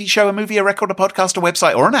read, a TV show, a movie, a record, a podcast, a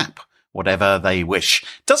website, or an app. Whatever they wish.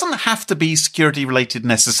 Doesn't have to be security related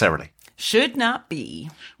necessarily. Should not be.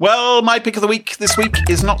 Well, my pick of the week this week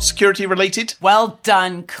is not security related. Well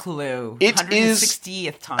done, Clue. It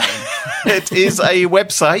 160th time. It is a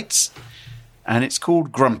website, and it's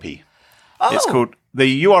called Grumpy. Oh. It's called,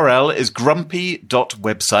 the URL is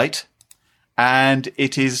grumpy.website, and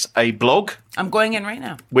it is a blog. I'm going in right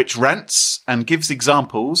now. Which rants and gives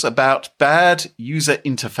examples about bad user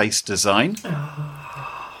interface design.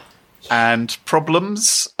 And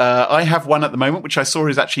problems. I have one at the moment, which I saw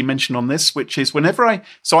is actually mentioned on this, which is I have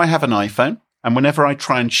an iPhone, and whenever I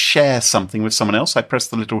try and share something with someone else, I press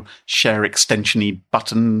the little share extension-y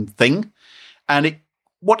button thing, and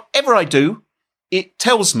whatever I do, it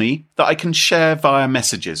tells me that I can share via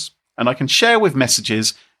messages, and I can share with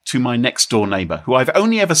messages to my next door neighbor, who I've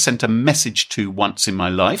only ever sent a message to once in my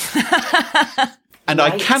life. And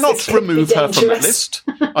I cannot remove her from that list.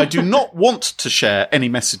 I do not want to share any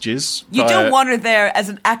messages. You don't want her there as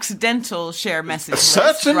an accidental share message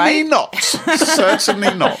Certainly list, right? not.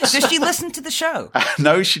 Certainly not. Does she listen to the show?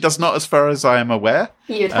 No, she does not, as far as I am aware.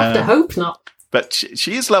 You'd have to hope not. But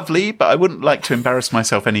she is lovely, but I wouldn't like to embarrass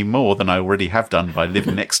myself any more than I already have done by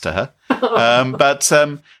living next to her. But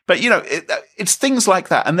you know, it's things like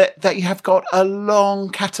that. And that you have got a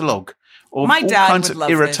long catalogue. Or My all dad kinds would of love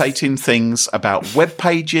irritating things about web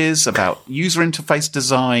pages, about user interface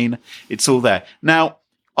design. It's all there. Now,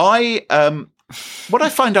 what I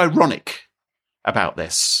find ironic about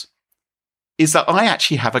this is that I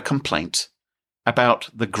actually have a complaint about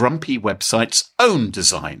the Grumpy website's own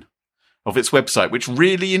design of its website, which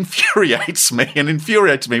really infuriates me and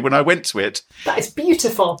infuriated me when I went to it. That is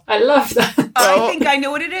beautiful. I love that. I think I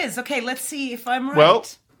know what it is. Okay, let's see if I'm right. Well,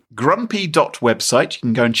 grumpy.website, you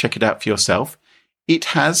can go and check it out for yourself. It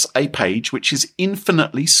has a page which is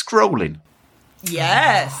infinitely scrolling.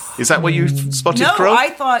 Yes. Is that what you spotted, No, Crow? I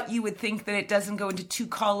thought you would think that it doesn't go into 2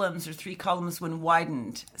 columns or 3 columns when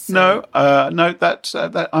widened. So. No, that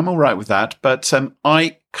I'm all right with that. But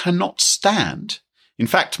I cannot stand. In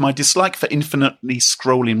fact, my dislike for infinitely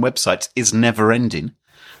scrolling websites is never ending.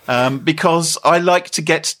 Because I like to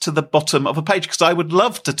get to the bottom of a page, because I would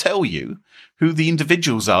love to tell you who the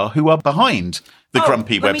individuals are who are behind the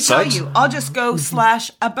Grumpy website. Let me tell you. I'll just go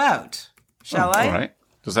 /about. Shall I? All right.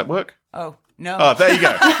 Does that work? Oh, No. Oh, there you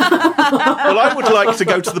go. Well, I would like to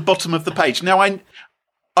go to the bottom of the page. Now,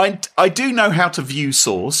 I do know how to view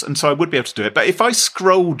source, and so I would be able to do it. But if I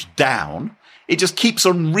scrolled down, it just keeps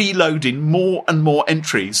on reloading more and more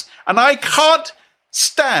entries. And I can't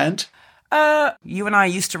stand... You and I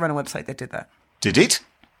used to run a website that did that. Did it?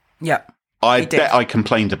 Yeah. I bet I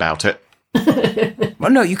complained about it.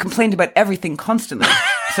 Well, no, you complained about everything constantly.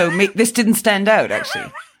 So this didn't stand out,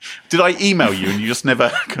 actually. Did I email you and you just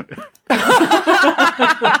never...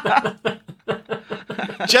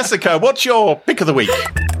 Jessica, what's your pick of the week?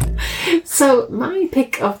 So my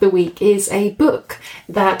pick of the week is a book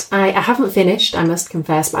that I haven't finished, I must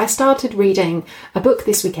confess, but I started reading a book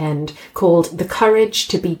this weekend called The Courage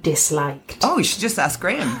to be Disliked. Oh, you should just ask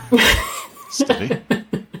Graham. Steady.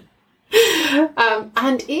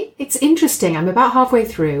 And it's interesting. I'm about halfway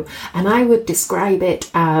through, and I would describe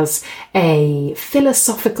it as a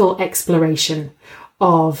philosophical exploration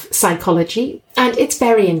of psychology, and it's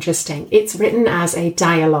very interesting. It's written as a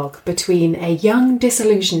dialogue between a young,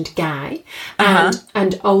 disillusioned guy and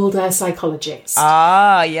an older psychologist.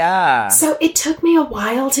 Ah, yeah. So it took me a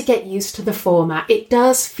while to get used to the format. It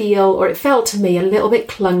does feel, or it felt to me, a little bit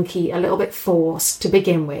clunky, a little bit forced to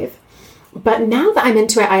begin with. But now that I'm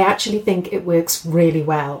into it, I actually think it works really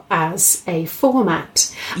well as a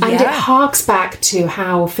format. And it harks back to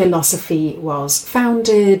how philosophy was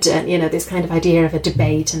founded and, this kind of idea of a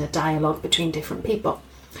debate and a dialogue between different people.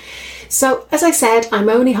 So, as I said, I'm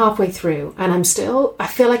only halfway through and I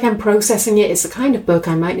feel like I'm processing it. It's the kind of book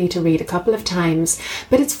I might need to read a couple of times,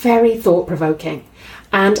 but it's very thought-provoking.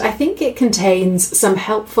 And I think it contains some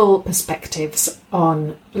helpful perspectives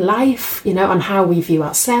on life, on how we view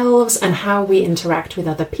ourselves and how we interact with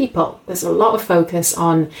other people. There's a lot of focus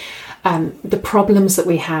on the problems that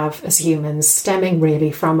we have as humans stemming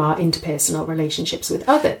really from our interpersonal relationships with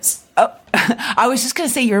others. Oh, I was just going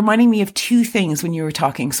to say, you're reminding me of two things when you were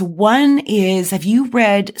talking. So one is, have you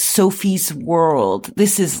read Sophie's World?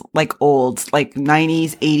 This is like old, like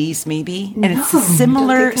 90s, 80s maybe. And it's a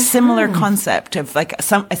similar concept of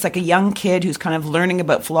it's like a young kid who's kind of learning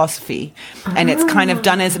about philosophy. And it's kind of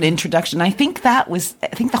done as an introduction. I think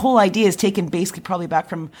the whole idea is taken basically probably back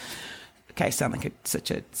from, okay, I sound like such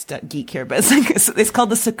a geek here, but it's called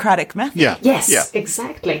the Socratic method. Yeah. Yes, yeah.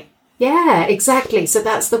 Exactly. Yeah, exactly. So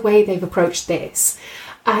that's the way they've approached this.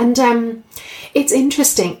 And it's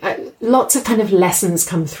interesting. Lots of kind of lessons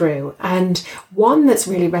come through. And one that's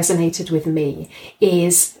really resonated with me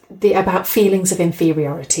is about feelings of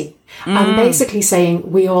inferiority. I'm basically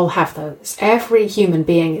saying we all have those. Every human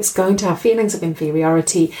being is going to have feelings of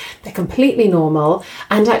inferiority. They're completely normal.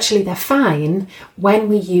 And actually they're fine when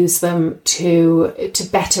we use them to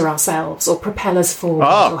better ourselves or propel us forward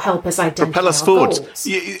or help us identify propel us our forward.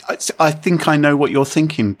 goals. I think I know what you're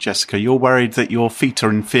thinking, Jessica. You're worried that your feet are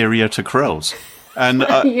inferior to Corel's. And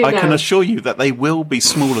I can assure you that they will be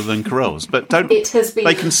smaller than Corel's, but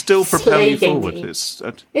they can still propel you forward.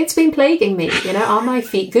 It's been plaguing me. Are my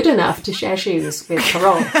feet good enough to share shoes with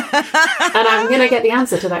Corel? And I'm going to get the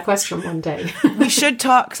answer to that question one day. We should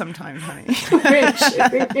talk sometime, honey. We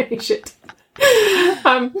really should.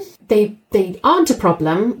 They aren't a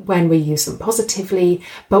problem when we use them positively,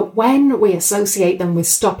 but when we associate them with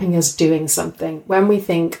stopping us doing something, when we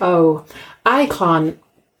think, oh, I can't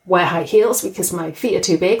wear high heels because my feet are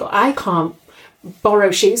too big, or I can't borrow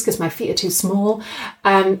shoes because my feet are too small,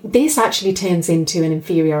 this actually turns into an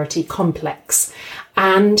inferiority complex.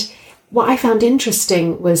 And what I found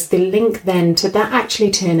interesting was the link then to that actually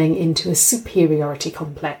turning into a superiority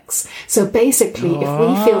complex. So basically, if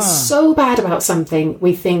we feel so bad about something,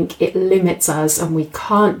 we think it limits us and we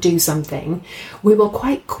can't do something, we will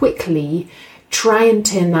quite quickly try and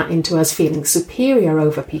turn that into us feeling superior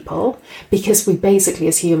over people, because we basically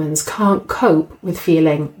as humans can't cope with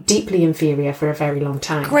feeling deeply inferior for a very long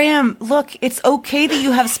time. Graham, look, it's okay that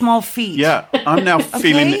you have small feet. Yeah, I'm now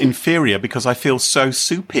feeling inferior because I feel so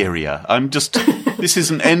superior. This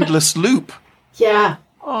is an endless loop. Yeah.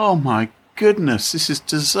 Oh my goodness, this is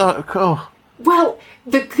disaster. Oh. Well,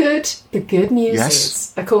 the good news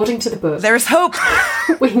is, according to the book, there's hope.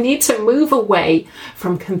 We need to move away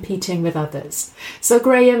from competing with others. So,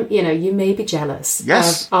 Graham, you may be jealous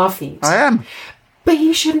of our feet. I am. But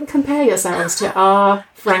you shouldn't compare yourselves to our,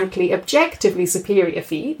 frankly, objectively superior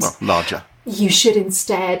feet. Well, larger. You should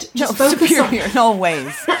instead just focus superior in all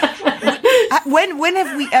ways. When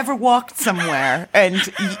have we ever walked somewhere and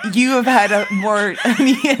you have had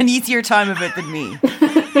an easier time of it than me?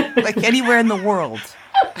 Like anywhere in the world.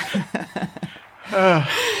 But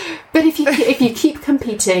if you keep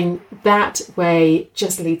competing, that way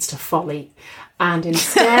just leads to folly. And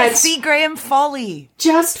instead... See, Graham, folly.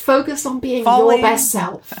 Just focus on being Folly. your best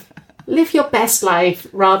self. Live your best life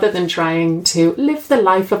rather than trying to live the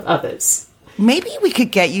life of others. Maybe we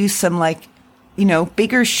could get you some, like, you know,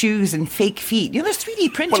 bigger shoes and fake feet. You know, there's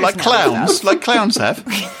 3D printers Well, like now. clowns, like clowns have.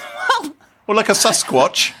 Or like a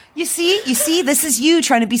Sasquatch. You see, this is you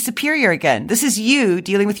trying to be superior again. This is you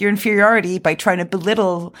dealing with your inferiority by trying to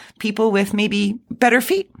belittle people with maybe better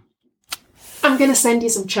feet. I'm going to send you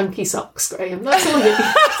some chunky socks, Graham. That's all you,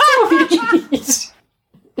 that's all you need.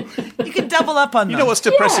 You can double up on them. You know what's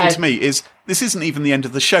depressing Yeah. to me is this isn't even the end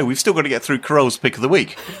of the show. We've still got to get through Carol's pick of the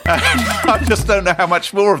week. I just don't know how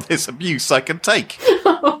much more of this abuse I can take.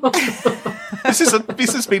 This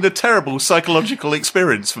has been a terrible psychological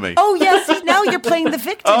experience for me. Oh, yeah, see, now you're playing the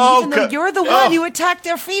victim, even though you're the one who attacked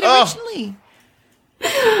their feet originally.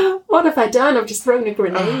 What have I done? I've just thrown a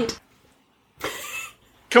grenade.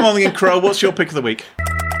 Come on then, Carol, what's your pick of the week?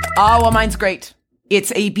 Oh, well, mine's great.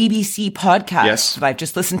 It's a BBC podcast Yes. that I've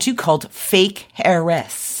just listened to called Fake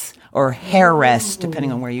Heiress, or Hairess,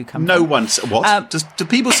 depending on where you come No from. one... What? Do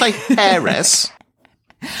people say heiress?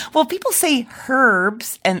 Well, people say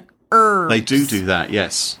herbs and herbs. They do that,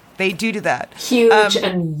 yes. They do that. Huge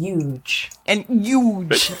and huge. And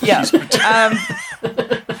huge. Yeah.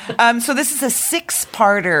 So this is a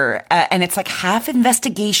 6-parter, and it's like half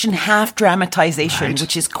investigation, half dramatization, Right.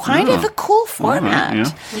 which is kind of a cool format.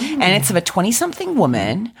 Right, And it's of a 20-something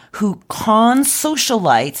woman who cons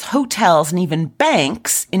socialites, hotels, and even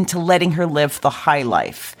banks into letting her live the high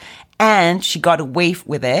life. And she got away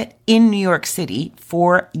with it in New York City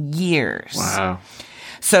for years. Wow.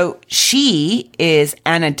 So she is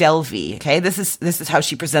Anna Delvey. Okay, this is how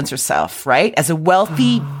she presents herself, right? As a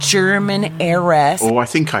wealthy German heiress. Oh, I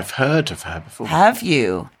think I've heard of her before. Have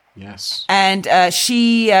you? Yes. And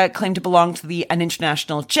she claimed to belong to an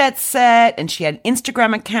international jet set, and she had an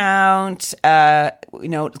Instagram account,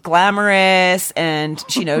 glamorous, and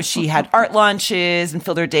she had art launches and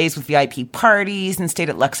filled her days with VIP parties and stayed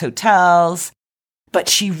at Lux hotels. But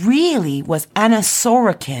she really was Anna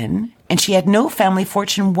Sorokin, and she had no family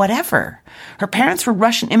fortune whatever. Her parents were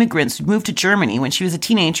Russian immigrants who moved to Germany when she was a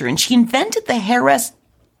teenager, and she invented the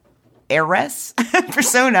heiress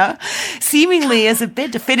persona, seemingly as a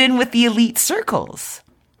bid to fit in with the elite circles.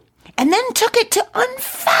 And then took it to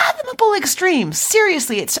unfathomable extremes.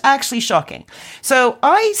 Seriously, it's actually shocking. So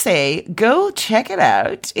I say, go check it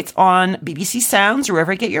out. It's on BBC Sounds or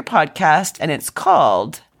wherever you get your podcast, and it's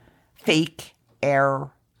called Fake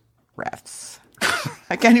Heiress.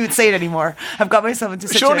 I can't even say it anymore. I've got myself into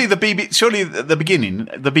such Surely the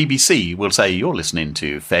BBC will say you're listening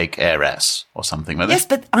to Fake Heiress or something like that. Yes,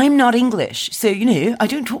 but I'm not English, so, I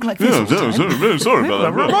don't talk like this all the time. Sorry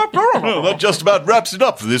about that. Well, that just about wraps it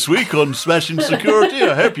up for this week on Smashing Security.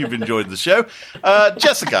 I hope you've enjoyed the show.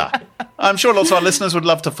 Jessica, I'm sure lots of our listeners would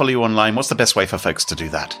love to follow you online. What's the best way for folks to do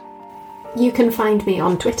that? You can find me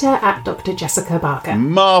on Twitter at Dr. Jessica Barker.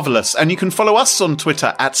 Marvellous. And you can follow us on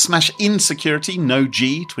Twitter at SmashInSecurity, no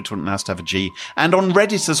G. Twitter wouldn't have to have a G. And on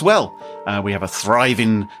Reddit as well. We have a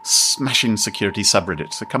thriving Smashing Security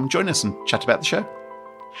subreddit. So come and join us and chat about the show.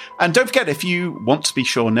 And don't forget, if you want to be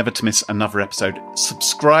sure never to miss another episode,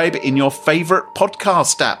 subscribe in your favourite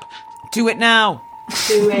podcast app. Do it now.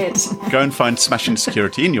 Do it. Go and find Smashing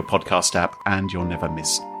Security in your podcast app and you'll never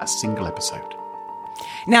miss a single episode.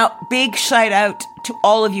 Now, big shout out to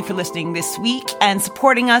all of you for listening this week and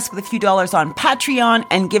supporting us with a few dollars on Patreon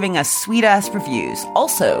and giving us sweet ass reviews.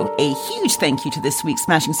 Also, a huge thank you to this week's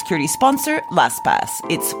Smashing Security sponsor, LastPass.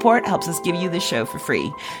 Its support helps us give you this show for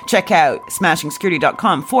free. Check out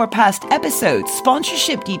smashingsecurity.com for past episodes,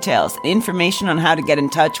 sponsorship details, and information on how to get in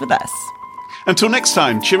touch with us. Until next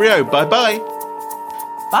time, cheerio, bye-bye.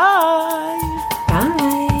 Bye.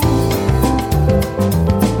 Bye.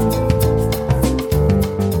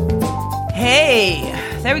 Hey,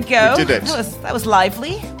 there we go. We did it. That was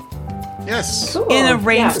lively. Yes. Cool. In a Yeah, it was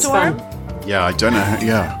rainstorm. fun. Yeah, I don't know.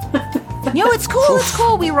 Yeah. No, it's cool. It's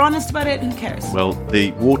cool. We were honest about it. Who cares? Well,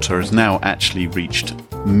 the water has now actually reached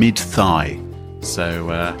mid-thigh. So,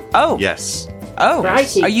 Oh. yes. Oh,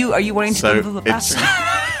 Crikey. are you wanting to So go to the it's- bathroom?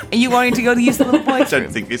 Are you wanting to go to use the little I boy's don't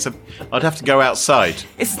room? think I'd have to go outside.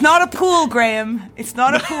 It's not a pool, Graham. It's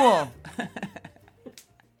not a pool.